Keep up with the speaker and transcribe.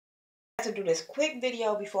To do this quick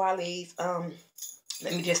video before I leave.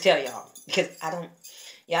 Let me just tell y'all, because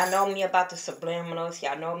y'all know me about the subliminals.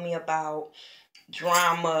 Y'all know me about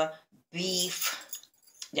drama, beef.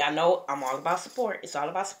 Y'all know I'm all about support. It's all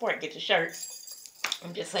about support. Get your shirts.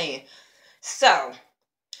 I'm just saying. So,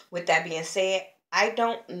 with that being said, I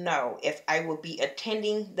don't know if I will be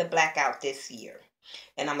attending the blackout this year.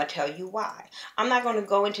 And I'm going to tell you why. I'm not going to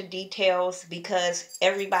go into details because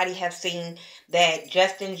everybody has seen that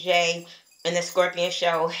Justin J and the Scorpion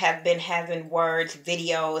Show have been having words,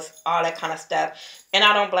 videos, all that kind of stuff. And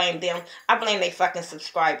I don't blame them. I blame they fucking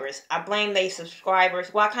subscribers. I blame they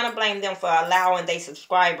subscribers. Well, I kind of blame them for allowing they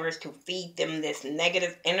subscribers to feed them this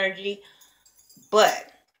negative energy.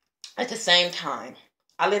 But at the same time,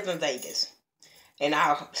 I live in Vegas. And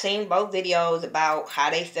I've seen both videos about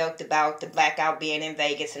how they felt about the blackout being in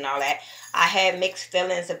Vegas and all that. I had mixed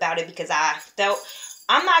feelings about it because I felt,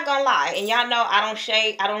 I'm not going to lie. And y'all know I don't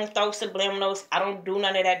shade, I don't throw subliminals. I don't do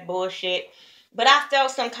none of that bullshit. But I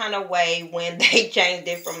felt some kind of way when they changed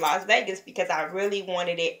it from Las Vegas because I really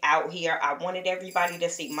wanted it out here. I wanted everybody to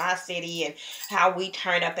see my city and how we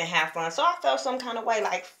turn up and have fun. So I felt some kind of way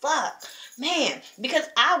like, fuck, man. Because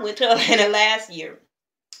I went to Atlanta last year.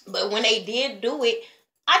 But when they did do it,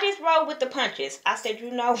 I just rolled with the punches. I said, you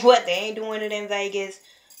know what? They ain't doing it in Vegas.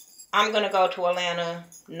 I'm going to go to Atlanta.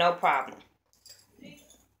 No problem.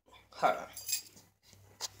 Hold on.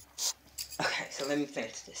 Okay, so let me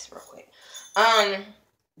finish this real quick.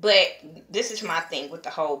 But this is my thing with the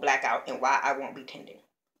whole blackout and why I won't be attending.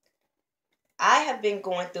 I have been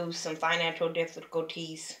going through some financial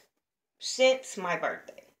difficulties since my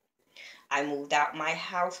birthday. I moved out my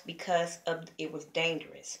house because it was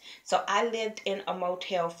dangerous. So I lived in a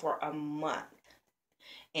motel for a month.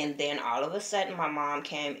 And then all of a sudden my mom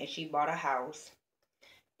came and she bought a house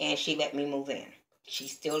and she let me move in. She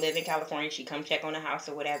still lives in California. She come check on the house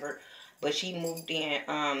or whatever. But she moved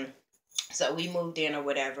in. So we moved in or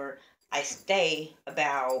whatever. I stay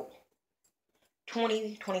about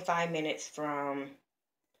 25 minutes from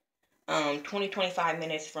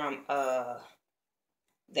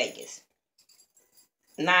Vegas.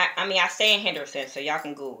 I stay in Henderson, so y'all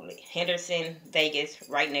can Google it. Henderson, Vegas,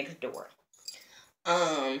 right next door.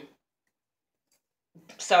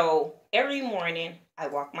 So every morning, I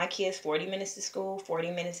walk my kids 40 minutes to school,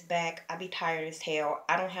 40 minutes back. I be tired as hell.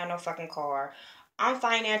 I don't have no fucking car. I'm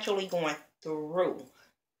financially going through.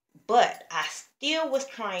 But I still was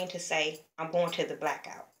trying to say, I'm going to the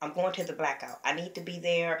blackout. I'm going to the blackout. I need to be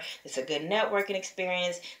there. It's a good networking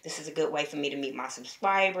experience. This is a good way for me to meet my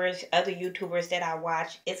subscribers, other YouTubers that I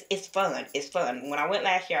watch. It's fun. It's fun. When I went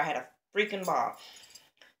last year, I had a freaking ball.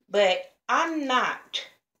 But I'm not,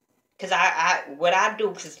 because what I do,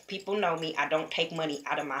 because people know me, I don't take money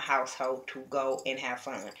out of my household to go and have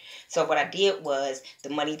fun. So what I did was, the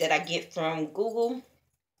money that I get from Google,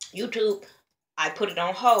 YouTube, I put it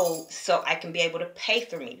on hold so I can be able to pay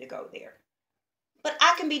for me to go there. But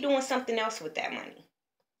I can be doing something else with that money.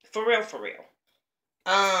 For real, for real.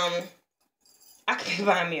 I could be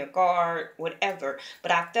buying me a car, whatever.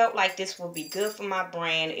 But I felt like this would be good for my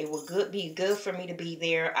brand. It would be good for me to be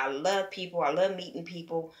there. I love people. I love meeting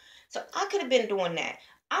people. So I could have been doing that.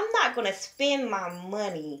 I'm not going to spend my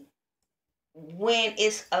money when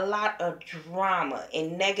it's a lot of drama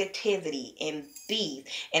and negativity and beef.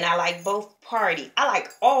 And I like both parties. I like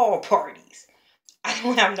all parties. I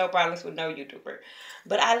don't have no problems with no YouTuber.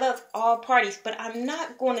 But I love all parties. But I'm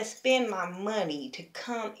not going to spend my money to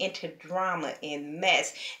come into drama and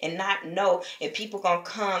mess and not know if people going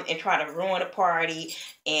to come and try to ruin a party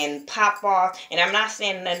and pop off. And I'm not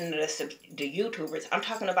saying nothing to the YouTubers. I'm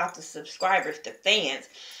talking about the subscribers, the fans.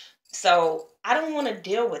 So I don't want to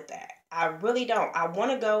deal with that. I really don't. I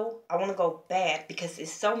want to go bad because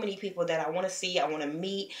there's so many people that I want to see, I want to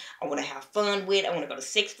meet, I want to have fun with, I want to go to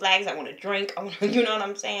Six Flags, I want to drink, you know what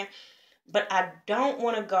I'm saying? But I don't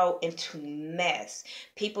want to go into mess.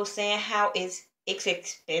 People saying how it's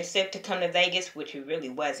expensive to come to Vegas, which it really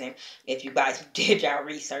wasn't. If you guys did your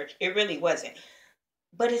research, it really wasn't.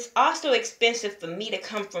 But it's also expensive for me to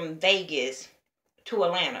come from Vegas to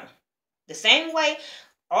Atlanta. The same way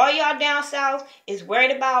all y'all down south is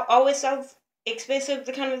worried about, oh, it's so expensive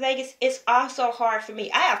to come to Vegas. It's also hard for me.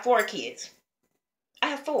 I have 4 kids. I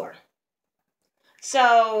have 4.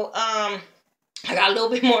 So, I got a little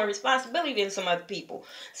bit more responsibility than some other people.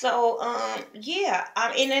 So, yeah.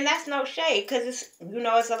 And then that's no shade. Because,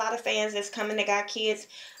 it's a lot of fans that's coming that got kids.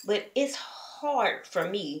 But it's hard for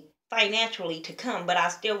me financially to come. But I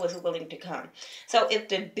still was willing to come. So, if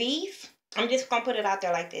the beef, I'm just going to put it out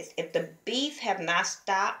there like this. If the beef have not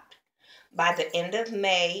stopped by the end of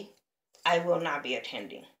May, I will not be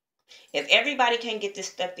attending. If everybody can't get this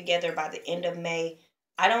stuff together by the end of May,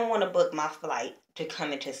 I don't want to book my flight to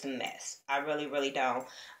come into some mess. I really, really don't.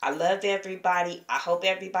 I love everybody. I hope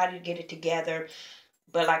everybody get it together.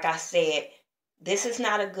 But like I said, this is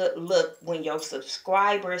not a good look when your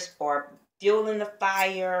subscribers are fueling the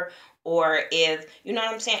fire, or if you know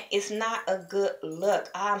what I'm saying, it's not a good look.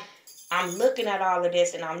 I'm looking at all of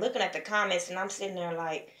this and I'm looking at the comments and I'm sitting there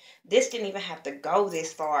like, this didn't even have to go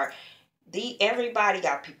this far. Everybody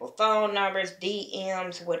got people phone numbers,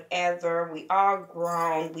 DMs, whatever. We all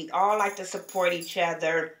grown. We all like to support each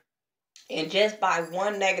other. And just by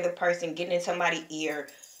one negative person getting in somebody's ear,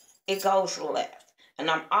 it goes left. And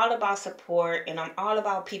I'm all about support and I'm all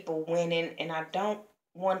about people winning. And I don't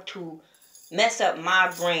want to mess up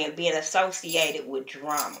my brand being associated with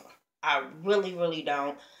drama. I really, really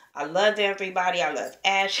don't. I love everybody. I love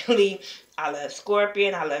Ashley. I love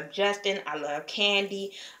Scorpion. I love Justin. I love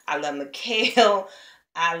Candy. I love Mikhail.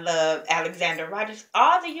 I love Alexander Rogers.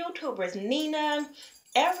 All the YouTubers. Nina.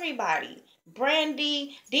 Everybody.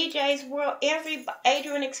 Brandy, DJ's World,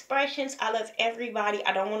 Adrian Expressions. I love everybody.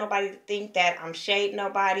 I don't want nobody to think that I'm shading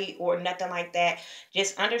nobody or nothing like that.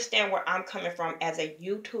 Just understand where I'm coming from as a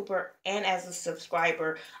YouTuber and as a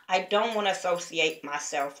subscriber. I don't want to associate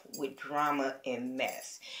myself with drama and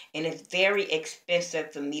mess. And it's very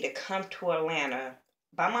expensive for me to come to Atlanta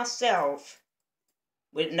by myself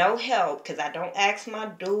with no help, because I don't ask my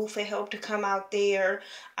dude for help to come out there.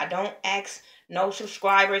 I don't ask no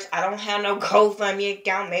subscribers. I don't have no GoFundMe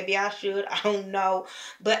account. Maybe I should. I don't know.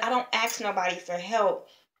 But I don't ask nobody for help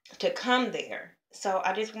to come there. So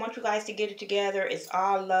I just want you guys to get it together. It's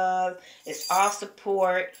all love. It's all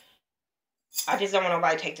support. I just don't want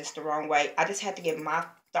nobody to take this the wrong way. I just had to get my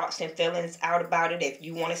thoughts and feelings out about it. If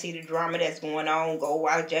you want to see the drama that's going on, go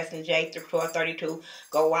watch Justin J through 1232.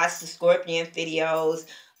 Go watch the Scorpion videos.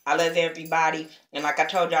 I love everybody. And like I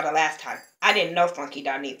told y'all the last time, I didn't know Funky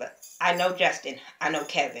Don either. I know Justin. I know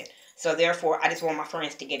Kevin. So therefore, I just want my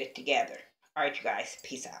friends to get it together. All right, you guys.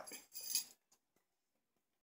 Peace out.